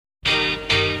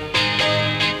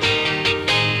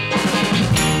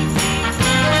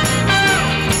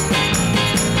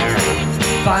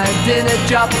in a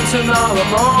job tomorrow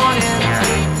morning.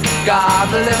 Got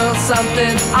a little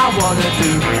something I wanna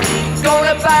do.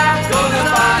 Gonna buy something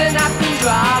I can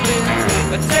drive in.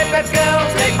 Take my girl,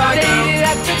 take my lady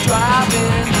at the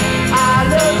drive-in. Our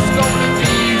love's gonna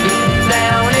be written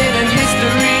down in a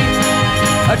history,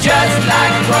 just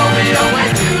like Romeo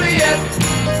and Juliet.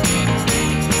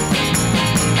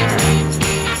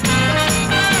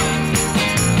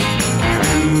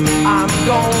 I'm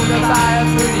gonna buy a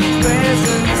pretty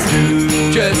present,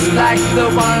 just like the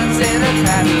ones in a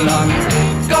catalog.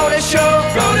 Gonna show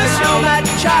how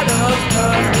much I love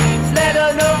her. Let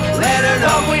her know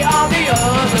we are the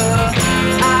other.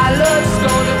 Our love's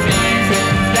gonna be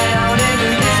written down in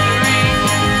a history,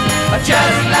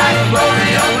 just like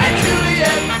Romeo and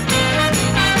Juliet.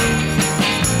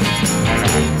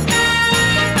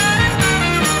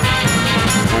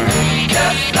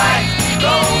 Just like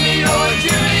Romeo and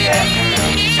Juliet.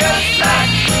 Just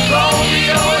like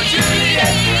Romeo and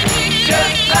Juliet.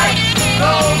 Just like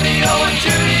Romeo and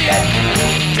Juliet.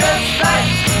 Just like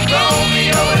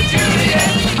Romeo and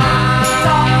Juliet.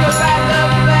 Talk about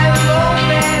love and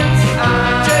romance.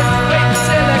 Just wait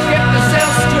till I get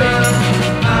myself straight.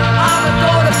 I'm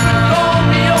gonna put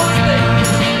Romeo's name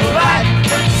right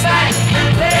beside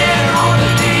there on the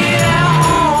deed.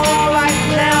 Right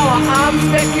now I'm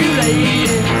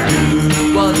speculating.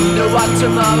 Wonder what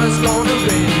tomorrow's gonna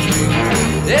bring.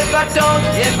 If I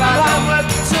work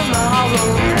tomorrow,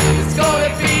 it's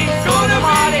gonna be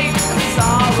heartache and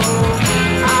sorrow.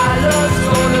 Our love's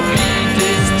gonna be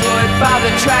destroyed by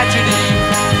the tragedy